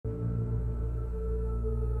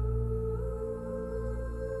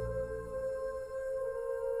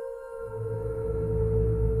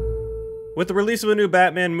With the release of a new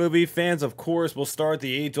Batman movie, fans of course will start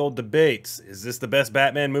the age-old debates. Is this the best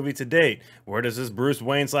Batman movie to date? Where does this Bruce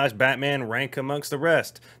Wayne / Batman rank amongst the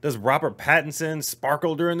rest? Does Robert Pattinson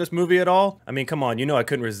sparkle during this movie at all? I mean, come on, you know I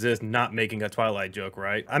couldn't resist not making a Twilight joke,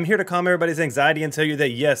 right? I'm here to calm everybody's anxiety and tell you that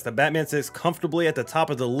yes, the Batman sits comfortably at the top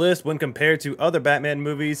of the list when compared to other Batman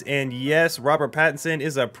movies, and yes, Robert Pattinson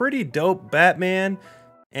is a pretty dope Batman.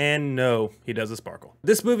 And no, he doesn't sparkle.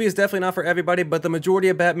 This movie is definitely not for everybody, but the majority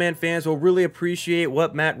of Batman fans will really appreciate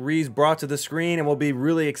what Matt Reeves brought to the screen and will be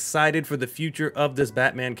really excited for the future of this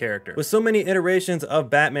Batman character. With so many iterations of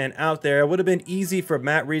Batman out there, it would have been easy for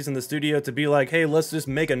Matt Reeves in the studio to be like, hey, let's just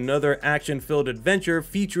make another action-filled adventure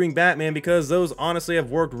featuring Batman, because those honestly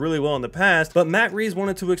have worked really well in the past. But Matt Reeves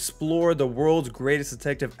wanted to explore the world's greatest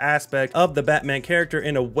detective aspect of the Batman character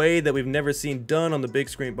in a way that we've never seen done on the big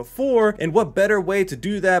screen before, and what better way to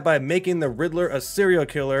do that by making the Riddler a serial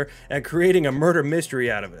killer and creating a murder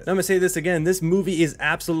mystery out of it. I'm gonna say this again, this movie is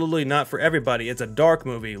absolutely not for everybody. It's a dark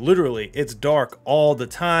movie. Literally, it's dark all the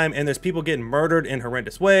time, and there's people getting murdered in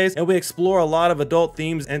horrendous ways, and we explore a lot of adult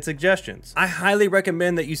themes and suggestions. I highly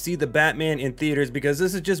recommend that you see the Batman in theaters, because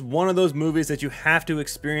this is just one of those movies that you have to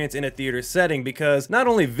experience in a theater setting, because not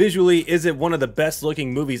only visually is it one of the best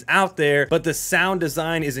looking movies out there, but the sound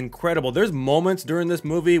design is incredible. There's moments during this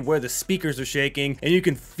movie where the speakers are shaking and you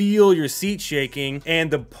can feel your seat shaking,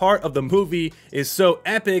 and the part of the movie is so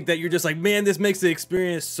epic that you're just like, man, this makes the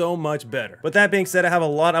experience so much better. With that being said, I have a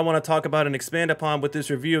lot I want to talk about and expand upon with this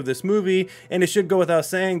review of this movie, and it should go without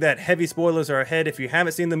saying that heavy spoilers are ahead. If you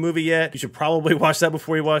haven't seen the movie yet, you should probably watch that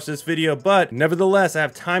before you watch this video, but nevertheless, I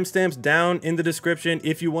have timestamps down in the description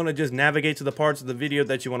if you want to just navigate to the parts of the video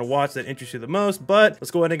that you want to watch that interest you the most. But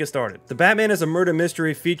let's go ahead and get started. The Batman is a murder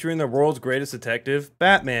mystery featuring the world's greatest detective,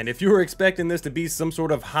 Batman. If you were expecting this to be some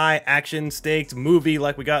sort of high action staked movie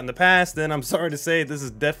like we got in the past, then I'm sorry to say this is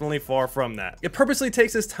definitely far from that. It purposely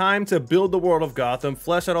takes its time to build the world of Gotham,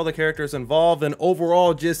 flesh out all the characters involved, and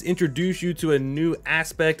overall just introduce you to a new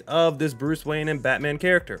aspect of this Bruce Wayne and Batman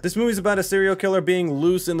character. This movie is about a serial killer being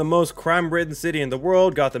loose in the most crime-ridden city in the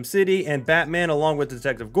world, Gotham City, and Batman, along with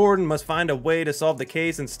Detective Gordon, must find a way to solve the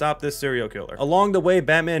case and stop this serial killer. Along the way,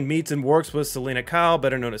 Batman meets and works with Selina Kyle,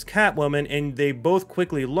 better known as Catwoman, and they both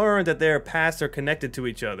quickly learn that their pasts are connected to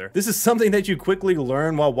each other. This is something that you quickly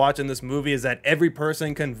learn while watching this movie, is that every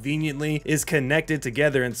person conveniently is connected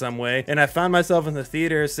together in some way, and I found myself in the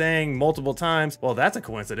theater saying multiple times, well, that's a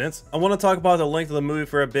coincidence. I want to talk about the length of the movie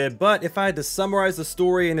for a bit, but if I had to summarize the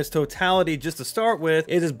story in its totality just to start with,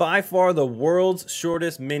 it is by far the world's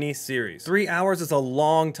shortest mini-series. 3 hours is a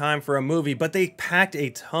long time for a movie, but they packed a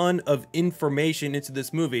ton of information into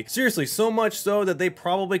this movie. Seriously, so much so that they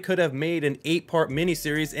probably could have made an 8-part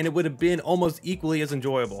miniseries and it would have been almost equally as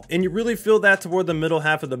enjoyable. And you really feel that toward the middle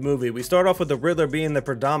half of the movie. We start off with the Riddler being the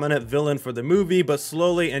predominant villain for the movie, but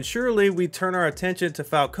slowly and surely we turn our attention to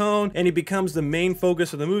Falcone and he becomes the main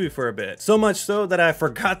focus of the movie for a bit. So much so that I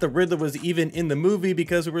forgot the Riddler was even in the movie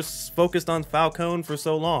because we were focused on Falcone for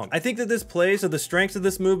so long. I think that this plays to the strengths of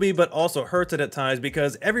this movie, but also hurts it at times,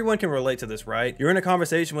 because everyone can relate to this, right? You're in a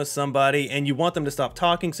conversation with somebody and you want them to stop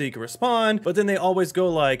talking so you can respond, but then they always go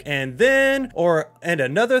like, and then, or, and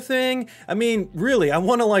another thing. I mean, really, I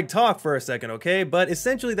want to like talk for a second, okay? But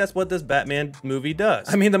essentially that's what this Batman movie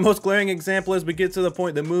does. I mean, the most glaring example is we get to the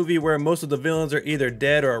point in the movie where most of the villains are either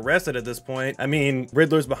dead or arrested at this point. I mean,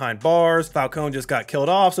 Riddler's behind bars, Falcone just got killed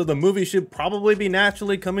off, so the movie should probably be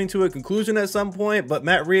naturally coming to a conclusion at some point, but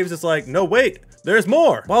Matt Reeves is like, no, wait, there's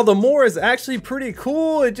more. While the more is actually pretty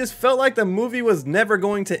cool, it just felt like the movie was never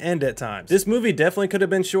going to end at times. This movie definitely could have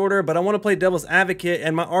been shorter, but I want to play devil's advocate,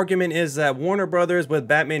 and my argument is that Warner Brothers with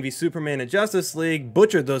Batman v Superman and Justice League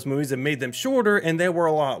butchered those movies and made them shorter, and they were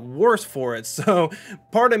a lot worse for it. So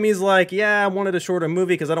part of me is like, yeah, I wanted a shorter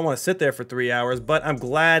movie because I don't want to sit there for 3 hours, but I'm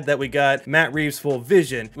glad that we got Matt Reeves' full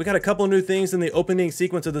vision. We got a couple new things in the opening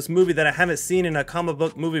sequence of this movie that I haven't seen in a comic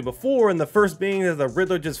book movie before, and the first being that the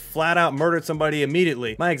Riddler just flat out murdered somebody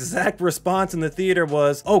immediately. My exact response in the theater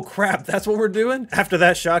was, oh crap, that's what we're doing? After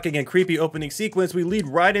that shocking and creepy opening sequence, we lead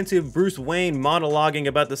right into Bruce Wayne monologuing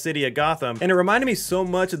about the city of Gotham, and it reminded me so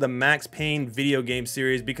much of the Max Payne video game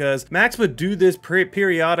series, because Max would do this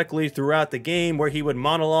periodically throughout the game where he would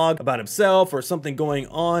monologue about himself or something going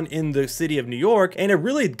on in the city of New York, and it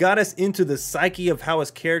really got us into the psyche of how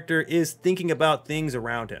his character is thinking about things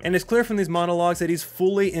around him. And it's clear from these monologues that he's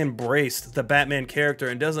fully embraced the Batman character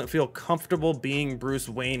and doesn't feel comfortable being Bruce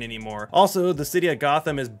Wayne anymore. Also, the city of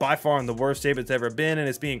Gotham is by far in the worst shape it's ever been, and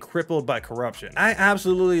it's being crippled by corruption. I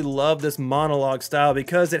absolutely love this monologue style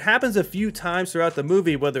because it happens a few times throughout the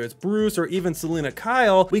movie, whether it's Bruce or even Selina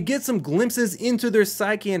Kyle. We get some glimpses into their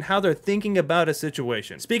psyche and how they're thinking about a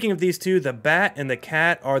situation. Speaking of these two, the Bat and the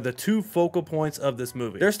Cat are the two focal points of this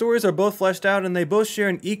movie. Their stories are both fleshed out and they both share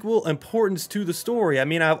an equal importance to the story. I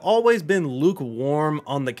mean, I've always been lukewarm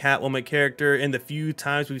on the Catwoman character in the few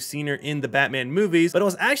times we've seen her in the Batman movies, but I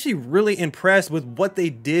was actually really impressed with what they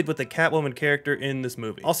did with the Catwoman character in this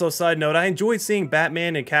movie. Also, side note, I enjoyed seeing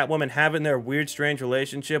Batman and Catwoman having their weird, strange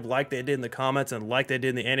relationship like they did in the comics and like they did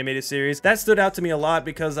in the animated series. That stood out to me a lot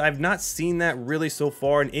because I've not seen that really so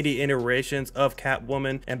far in any iterations of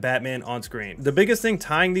Catwoman and Batman on screen. The biggest thing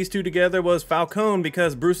tying these two together was Falcone,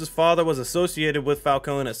 because Bruce's father was associated with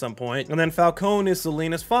Falcone at some point, and then Falcone is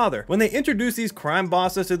Selina's father. When they introduced these crime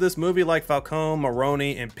bosses to this movie like Falcone,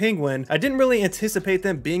 Maroni, and Penguin, I didn't really anticipate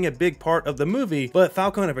them being a big part of the movie, but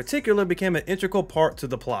Falcone in particular became an integral part to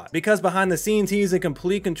the plot. Because behind the scenes, he's in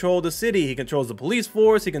complete control of the city. He controls the police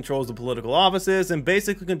force, he controls the political offices, and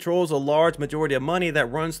basically controls a large majority of money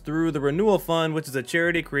that runs through the Renewal Fund, which is a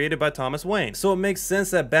charity created by Thomas Wayne. So it makes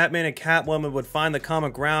sense that Batman and Catwoman would find the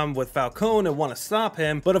common ground with Falcone and want to stop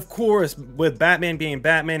him, but of course, with Batman being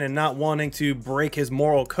Batman and not wanting to break his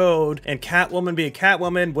moral code, and Catwoman being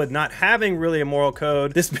Catwoman with not having really a moral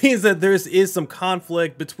code, this means that there is some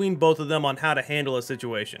conflict between both of them on how to handle a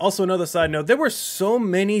situation. Also, another side note, there were so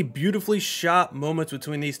many beautifully shot moments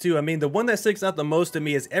between these two. I mean, the one that sticks out the most to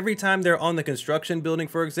me is every time they're on the construction building,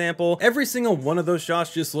 for example, every single one of those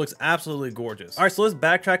shots just looks absolutely gorgeous. All right, so let's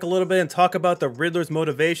backtrack a little bit and talk about the Riddler's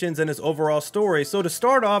motivations and his overall story. So to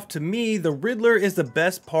start off, to me, the Riddler is the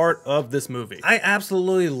best part of this movie. I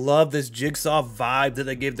absolutely love this Jigsaw vibe that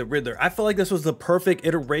they gave the Riddler. I feel like this was the perfect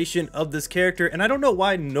iteration of this character, and I don't know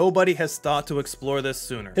why nobody has thought to explore this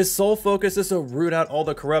sooner. His sole focus is to root out all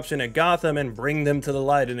the corruption in Gotham and bring them to the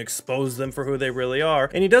light and expose them for who they really are.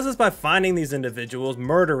 And he does this by finding these individuals,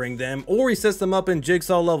 murdering them, or he sets them up in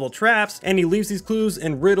Jigsaw level traps, and he leaves these clues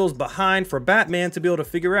and riddles behind for Batman to be able to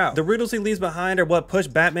figure out. The riddles he leaves behind are what push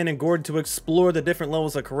Batman and Gordon to explore the different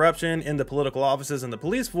levels of corruption in the political offices and the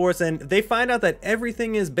police force, and they find out that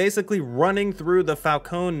everything is basically running through the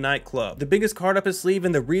Falcone nightclub. The biggest card up his sleeve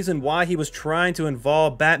and the reason why he was trying to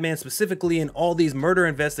involve Batman specifically in all these murder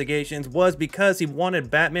investigations was because he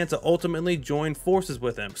wanted Batman to ultimately join forces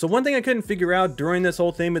with him. So one thing I couldn't figure out during this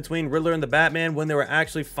whole thing between Riddler and the Batman, when they were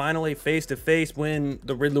actually finally face to face when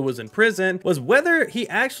the Riddler was in prison, was whether he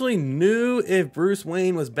actually knew if Bruce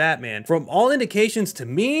Wayne was Batman. From all indications to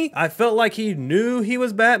me, I felt like he knew he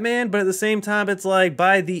was Batman, but at the same time, it's like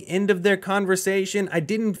by the end of their conversation, I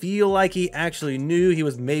didn't feel like he actually knew. He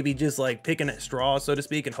was maybe just like picking at straws, so to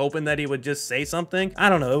speak, and hoping that he would just say something. I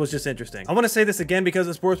don't know, it was just interesting. I want to say this again because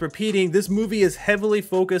it's worth repeating. This movie is heavily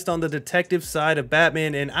focused on the detective side of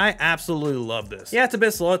Batman, and I absolutely love this. Yeah, it's a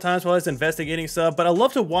bit slow at times while he's investigating stuff, but I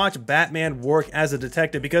love to watch Batman work as a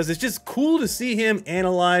detective because it's just cool to see him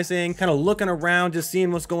analyzing, kind of looking around, just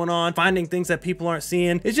seeing what's going on, finding things that people aren't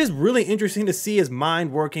seeing. It's just really interesting to see his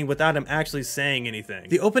mind working without him actually saying anything.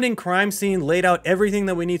 The opening crime scene laid out everything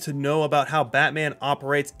that we need to know about how Batman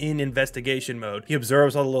operates in investigation mode. He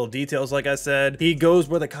observes all the little details, like I said. He goes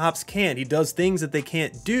where the cops can't. He does things that they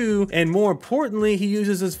can't do, and more importantly, he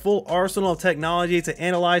uses his full arsenal of technology to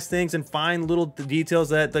analyze things and find little details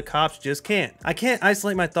that the cops just can't. I can't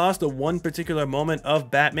isolate my thoughts to one particular moment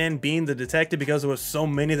of Batman being the detective because there was so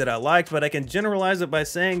many that I liked, but I can generalize it by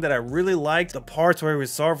saying that I really liked the parts where he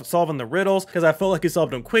was solving the riddles because I felt like he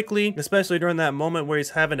solved them quickly, especially during that moment where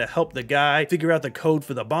he's having to help the guy figure out the code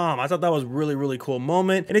for the bomb. I thought that was really cool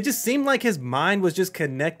moment, and it just seemed like his mind was just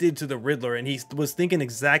connected to the Riddler and he was thinking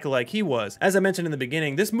exactly like he was. As I mentioned in the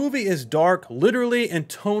beginning, this movie is dark literally and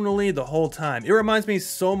tonally the whole time. It reminds me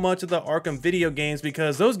so much of the Arkham video games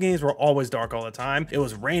because those games were always dark all the time. It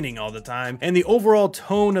was raining all the time, and the overall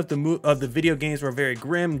tone of the video games were very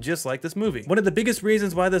grim, just like this movie. One of the biggest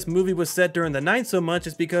reasons why this movie was set during the night so much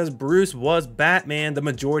is because Bruce was Batman the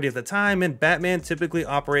majority of the time, and Batman typically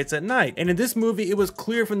operates at night. And in this movie, it was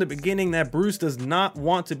clear from the beginning that Bruce does not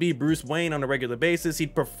want to be Bruce Wayne on a regular basis.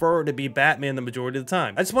 He'd prefer to be Batman the majority of the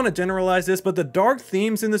time. I just want to generalize this, but the dark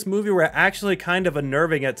themes in this movie were actually kind of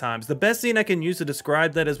unnerving at times. The best scene I can use to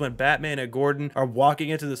describe that is when Batman and Gordon are walking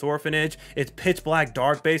into this orphanage. It's pitch black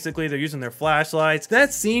dark, basically. They're using their flashlights.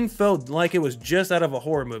 That scene felt like it was just out of a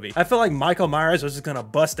horror movie. I felt like Michael Myers was just gonna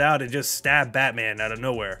bust out and just stab Batman out of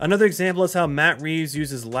nowhere. Another example is how Matt Reeves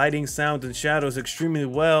uses lighting, sound, and shadows extremely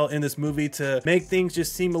well in this movie to make things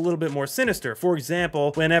just seem a little bit more sinister. For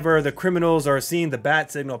example, whenever the criminals are seeing the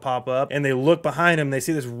bat signal pop up and they look behind them, they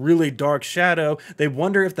see this really dark shadow, they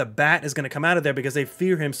wonder if the bat is going to come out of there because they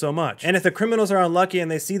fear him so much. And if the criminals are unlucky and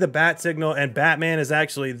they see the bat signal and Batman is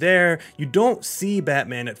actually there, you don't see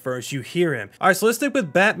Batman at first, you hear him. All right, so let's stick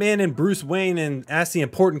with Batman and Bruce Wayne and ask the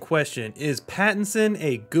important question: is Pattinson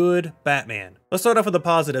a good Batman? Let's start off with the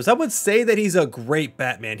positives. I would say that he's a great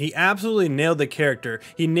Batman. He absolutely nailed the character.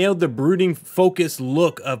 He nailed the brooding, focused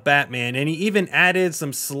look of Batman, and he even added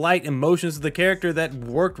some slight emotions to the character that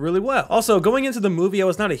worked really well. Also, going into the movie, I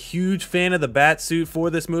was not a huge fan of the bat suit for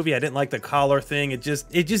this movie. I didn't like the collar thing. It just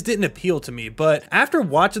didn't appeal to me. But after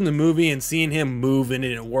watching the movie and seeing him move in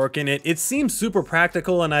it and work in it, it seemed super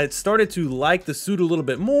practical, and I started to like the suit a little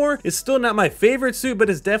bit more. It's still not my favorite suit, but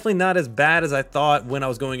it's definitely not as bad as I thought when I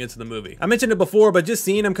was going into the movie. I mentioned it before, but just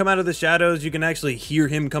seeing him come out of the shadows, you can actually hear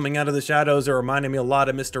him coming out of the shadows. It reminded me a lot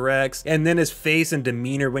of Mr. X, and then his face and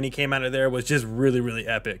demeanor when he came out of there was just really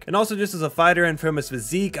epic. And also, just as a fighter and from his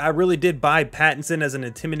physique, I really did buy Pattinson as an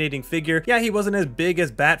intimidating figure. Yeah, he wasn't as big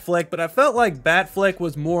as Batfleck, but I felt like Batfleck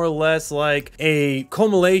was more or less like a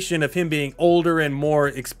culmination of him being older and more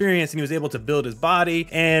experienced, and he was able to build his body.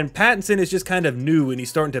 And Pattinson is just kind of new, and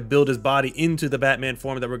he's starting to build his body into the Batman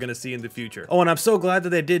form that we're going to see in the future. Oh, and I'm so glad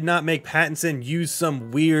that they did not make Pattinson use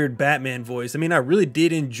some weird Batman voice. I mean, I really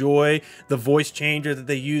did enjoy the voice changer that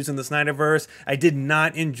they used in the Snyderverse. I did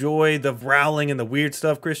not enjoy the growling and the weird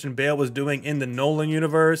stuff Christian Bale was doing in the Nolan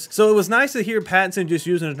universe. So it was nice to hear Pattinson just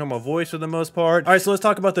using his normal voice for the most part. All right, so let's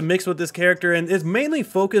talk about the mix with this character, and it's mainly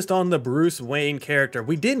focused on the Bruce Wayne character.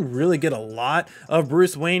 We didn't really get a lot of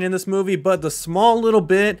Bruce Wayne in this movie, but the small little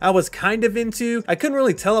bit I was kind of into. I couldn't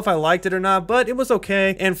really tell if I liked it or not, but it was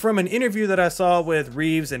okay. And from an interview that I saw with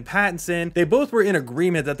Reeves and Pattinson, they both were in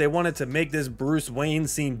agreement that they wanted to make this Bruce Wayne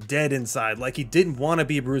seem dead inside, like he didn't want to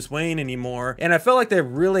be Bruce Wayne anymore. And I felt like they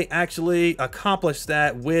really actually accomplished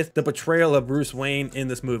that with the portrayal of Bruce Wayne in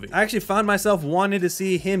this movie. I actually found myself wanting to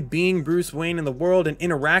see him being Bruce Wayne in the world and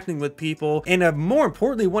interacting with people, and I more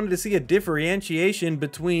importantly wanted to see a differentiation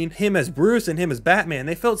between him as Bruce and him as Batman.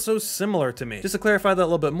 They felt so similar to me. Just to clarify that a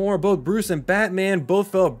little bit more, both Bruce and Batman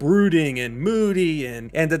both felt brooding and moody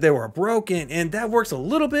and that they were broken, and that works a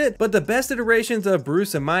little bit, but the best iterations of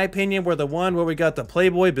Bruce, in my opinion, were the one where we got the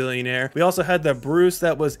Playboy billionaire. We also had the Bruce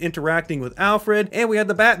that was interacting with Alfred, and we had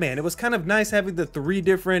the Batman. It was kind of nice having the three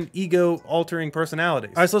different ego-altering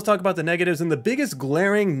personalities. All right, so let's talk about the negatives, and the biggest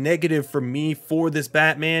glaring negative for me for this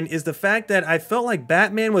Batman is the fact that I felt like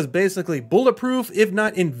Batman was basically bulletproof, if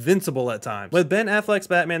not invincible at times. With Ben Affleck's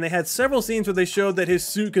Batman, they had several scenes where they showed that his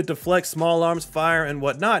suit could deflect small arms fire and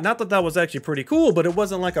whatnot. Not that that was actually pretty cool, but it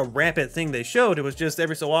wasn't like a rampant thing they showed. It was just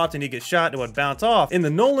every so often he'd get shot and it would bounce off. In the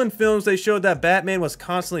Nolan films, they showed that Batman was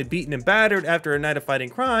constantly beaten and battered after a night of fighting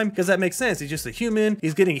crime, because that makes sense. He's just a human,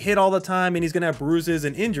 he's getting hit all the time, and he's gonna have bruises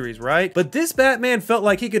and injuries, right? But this Batman felt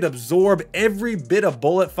like he could absorb every bit of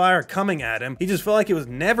bullet fire coming at him. He just felt like he was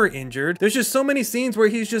never injured. There's just so many scenes where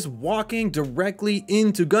he's just walking directly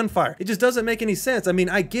into gunfire. It just doesn't make any sense. I mean,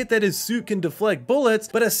 I get that his suit can deflect bullets,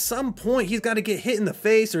 but at some point he's got to get hit in the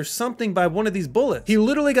face or something by one of these bullets. He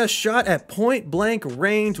literally got shot at point blank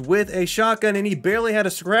range with a shotgun, and he barely had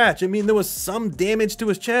a scratch. I mean, there was some damage to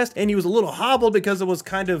his chest, and he was a little hobbled because it was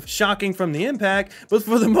kind of shocking from the impact, but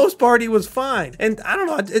for the most part, he was fine. And I don't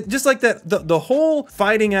know, just like that, the whole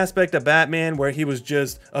fighting aspect of Batman, where he was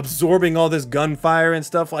just absorbing all this gunfire and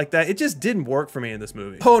stuff like that, it just didn't work for me in this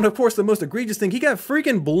movie. Oh, and of course, the most egregious thing, he got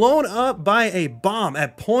freaking blown up by a bomb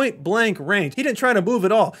at point blank range. He didn't try to move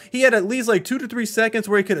at all. He had at least like 2 to 3 seconds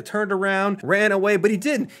where he could have turned around, ran away, but he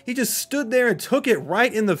didn't. He just stood there and took it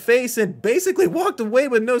right in the face and basically walked away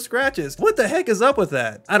with no scratches. What the heck is up with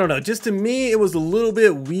that? I don't know. Just to me, it was a little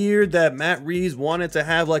bit weird that Matt Reeves wanted to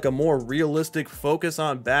have like a more realistic focus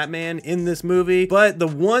on Batman in this movie, but the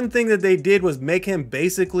one thing that they did was make him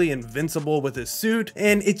basically invincible with his suit,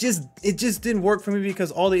 and it just didn't work for me,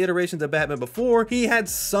 because all the iterations of Batman before, he had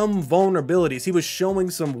some vulnerabilities. He was showing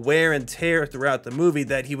some wear and tear throughout the movie,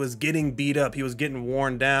 that he was getting beat up, he was getting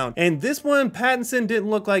worn down, and this one, Pattinson didn't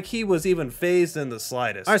look like he was even phased in the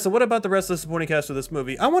slightest. All right, so what about the rest of the supporting cast for this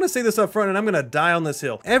movie? I want to say this up front, and I'm gonna die on this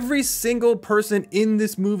hill. Every single person in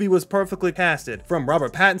this movie was perfectly casted, from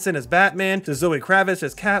Robert Pattinson as Batman to Zoe Kravitz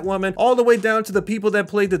as Catwoman, all the way down to the people that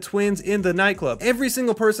played the twins in the nightclub. Every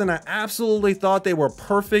single person, I absolutely thought they were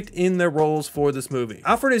perfect in their roles for this movie.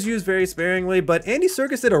 Alfred is used very sparingly, but Andy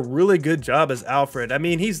Serkis did a really good job as Alfred. I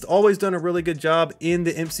mean, he's always done a really good job in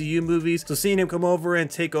the MCU movies, so seeing him come over and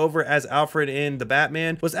take over as Alfred in the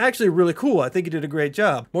Batman was actually really cool. I think he did a great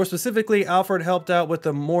job. More specifically, Alfred helped out with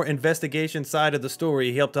the more investigation side of the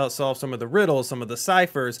story. He helped out solve some of the riddles, some of the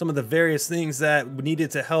ciphers, some of the various things that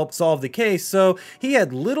needed to help solve the case. So he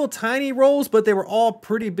had little tiny roles, but they were all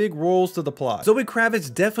pretty big roles to the plot. Zoe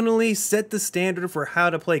Kravitz definitely set the standard for how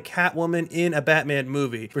to play Catwoman in a Batman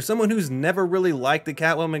movie. For someone who's never really liked the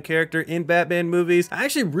Catwoman character in Batman movies, I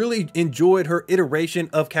actually really enjoyed her iteration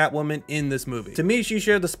of Catwoman in this movie. To me, she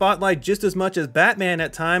shared the spotlight just as much as Batman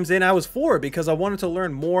at times, and I was for it because I wanted to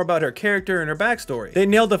learn more about her character and her backstory. They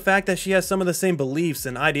nailed the fact that she has some of the same beliefs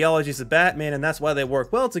and ideologies as Batman, and that's why they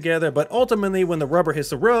work well together, but ultimately when the rubber hits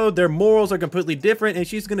the road, their morals are completely different, and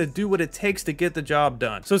she's gonna do what it takes to get the job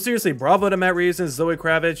done. So seriously, bravo to Matt Reeves and Zoe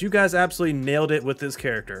Kravitz. You guys absolutely nailed it with this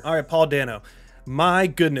character. All right, Paul Dano. My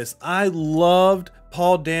goodness, I loved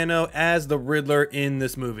Paul Dano as the Riddler in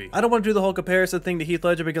this movie. I don't want to do the whole comparison thing to Heath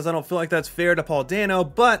Ledger because I don't feel like that's fair to Paul Dano,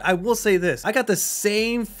 but I will say this. I got the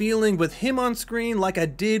same feeling with him on screen like I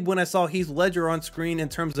did when I saw Heath Ledger on screen in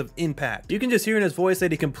terms of impact. You can just hear in his voice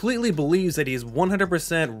that he completely believes that he is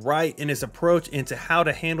 100% right in his approach into how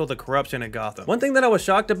to handle the corruption in Gotham. One thing that I was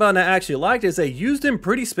shocked about and I actually liked is they used him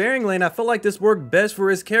pretty sparingly, and I felt like this worked best for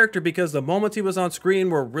his character because the moments he was on screen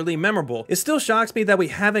were really memorable. It still shocks me that we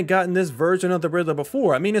haven't gotten this version of the Riddler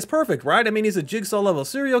before. I mean, it's perfect, right? I mean, he's a Jigsaw level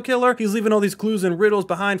serial killer. He's leaving all these clues and riddles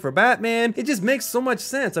behind for Batman. It just makes so much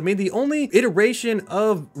sense. I mean, the only iteration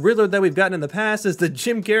of Riddler that we've gotten in the past is the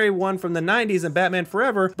Jim Carrey one from the 90s in Batman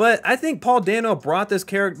Forever, but I think Paul Dano brought this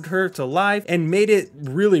character to life and made it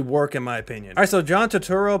really work, in my opinion. All right, so John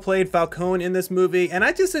Turturro played Falcone in this movie, and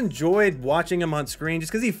I just enjoyed watching him on screen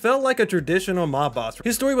just because he felt like a traditional mob boss.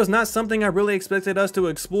 His story was not something I really expected us to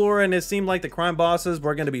explore, and it seemed like the crime bosses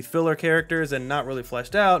were going to be filler characters and not really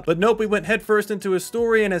fleshed out, but nope, we went headfirst into his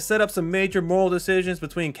story and it set up some major moral decisions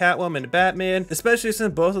between Catwoman and Batman, especially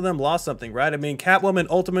since both of them lost something, right? I mean, Catwoman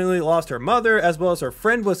ultimately lost her mother, as well as her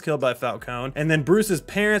friend was killed by Falcone, and then Bruce's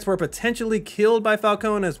parents were potentially killed by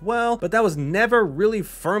Falcone as well, but that was never really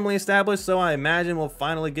firmly established, so I imagine we'll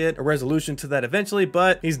finally get a resolution to that eventually,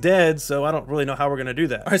 but he's dead, so I don't really know how we're gonna do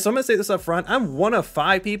that. All right, so I'm gonna say this up front. I'm one of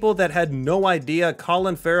 5 people that had no idea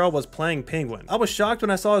Colin Farrell was playing Penguin. I was shocked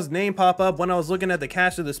when I saw his name pop up when I was looking at the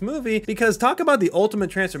cast of this movie, because talk about the ultimate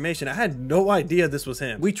transformation. I had no idea this was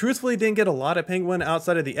him. We truthfully didn't get a lot of Penguin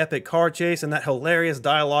outside of the epic car chase and that hilarious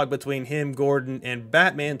dialogue between him, Gordon, and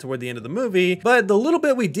Batman toward the end of the movie, but the little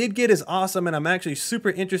bit we did get is awesome, and I'm actually super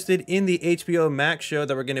interested in the HBO Max show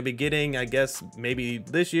that we're going to be getting, I guess, maybe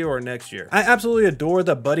this year or next year. I absolutely adore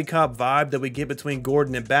the buddy cop vibe that we get between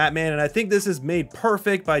Gordon and Batman, and I think this is made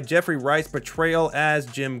perfect by Jeffrey Wright's portrayal as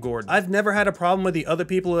Jim Gordon. I've never had a problem with the other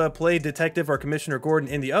people who have played Detective or Commissioner Gordon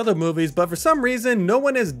in the other movies, but for some reason, no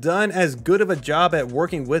one has done as good of a job at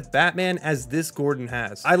working with Batman as this Gordon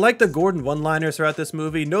has. I like the Gordon one-liners throughout this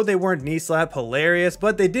movie. No, they weren't knee-slap hilarious,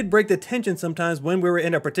 but they did break the tension sometimes when we were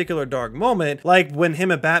in a particular dark moment, like when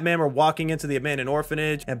him and Batman were walking into the abandoned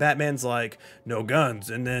orphanage, and Batman's like, no guns,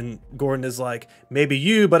 and then Gordon is like, maybe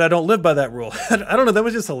you, but I don't live by that rule. I don't know, that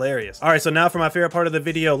was just hilarious. All right, so now for my favorite part of the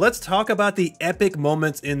video, let's talk about the epic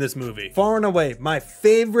moments in this movie. Far and away, my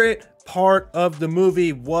favorite part of the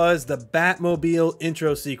movie was the Batmobile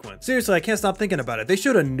intro sequence. Seriously, I can't stop thinking about it. They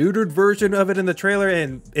showed a neutered version of it in the trailer,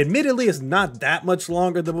 and admittedly it's not that much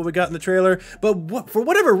longer than what we got in the trailer, but for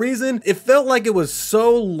whatever reason, it felt like it was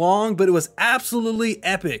so long, but it was absolutely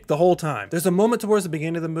epic the whole time. There's a moment towards the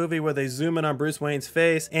beginning of the movie where they zoom in on Bruce Wayne's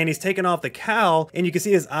face, and he's taking off the cowl, and you can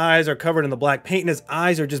see his eyes are covered in the black paint, and his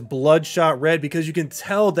eyes are just bloodshot red because you can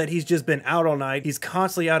tell that he's just been out all night. He's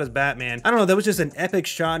constantly out as Batman. I don't know, that was just an epic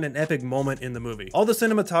shot and an epic moment in the movie. All the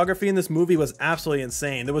cinematography in this movie was absolutely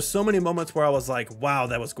insane. There was so many moments where I was like, wow,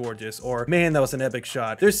 that was gorgeous, or man, that was an epic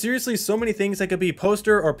shot. There's seriously so many things that could be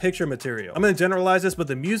poster or picture material. I'm gonna generalize this, but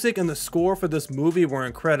the music and the score for this movie were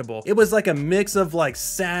incredible. It was like a mix of like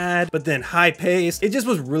sad, but then high paced. It just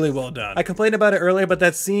was really well done. I complained about it earlier, but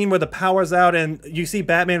that scene where the power's out and you see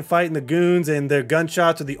Batman fighting the goons and their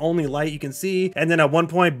gunshots are the only light you can see, and then at one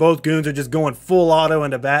point both goons are just going full auto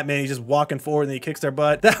into Batman. He's just walking forward and he kicks their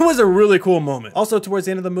butt. That was a really cool moment. Also, towards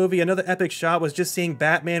the end of the movie, another epic shot was just seeing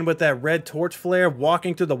Batman with that red torch flare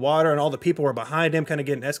walking through the water, and all the people were behind him kind of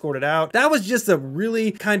getting escorted out. That was just a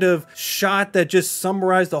really kind of shot that just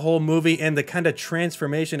summarized the whole movie and the kind of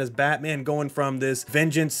transformation as Batman going from this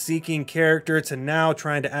vengeance seeking character to now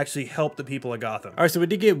trying to actually help the people of Gotham. All right, so we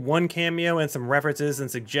did get one cameo and some references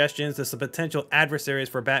and suggestions to some potential adversaries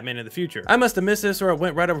for Batman in the future. I must have missed this or it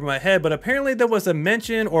went right over my head, but apparently there was a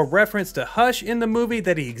mention or reference to Hush in the movie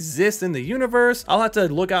that he exists in the universe. I'll have to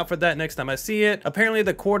look out for that next time I see it. Apparently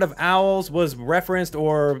the Court of Owls was referenced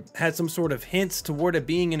or had some sort of hints toward it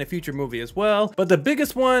being in a future movie as well. But the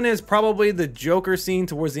biggest one is probably the Joker scene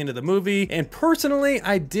towards the end of the movie. And personally,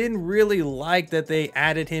 I didn't really like that they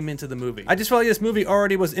added him into the movie. I just felt like this movie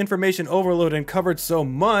already was information overload and covered so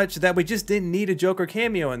much that we just didn't need a Joker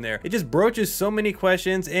cameo in there. It just broaches so many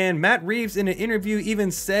questions, and Matt Reeves in an interview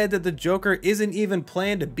even said that the Joker isn't even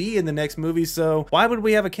planned to be in the next movie, so why would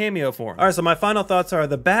we have a cameo for him? Alright, so my final thoughts are: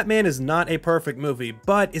 the Batman is not a perfect movie,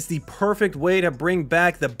 but it's the perfect way to bring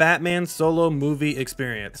back the Batman solo movie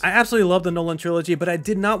experience. I absolutely love the Nolan trilogy, but I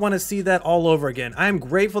did not want to see that all over again. I am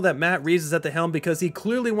grateful that Matt Reeves is at the helm because he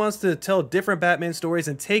clearly wants to tell different Batman stories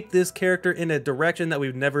and take this character in a direction that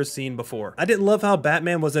we've never seen before. I didn't love how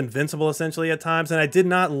Batman was invincible essentially at times, and I did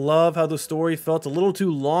not love how the story felt a little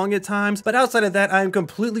too long at times, but outside of that, I am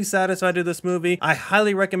completely satisfied with this movie. I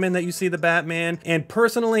highly recommend that you see the Batman, and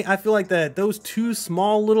personally, I feel like that those two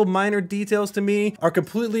small little minor details to me are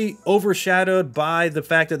completely overshadowed by the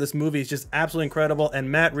fact that this movie is just absolutely incredible,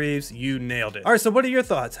 and Matt Reeves, you nailed it. Alright, so what are your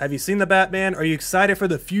thoughts? Have you seen the Batman? Are you excited for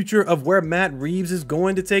the future of where Matt Reeves is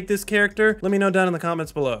going to take this character? Let me know down in the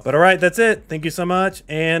comments below. But alright, that's it. Thank you so much,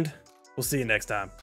 and we'll see you next time.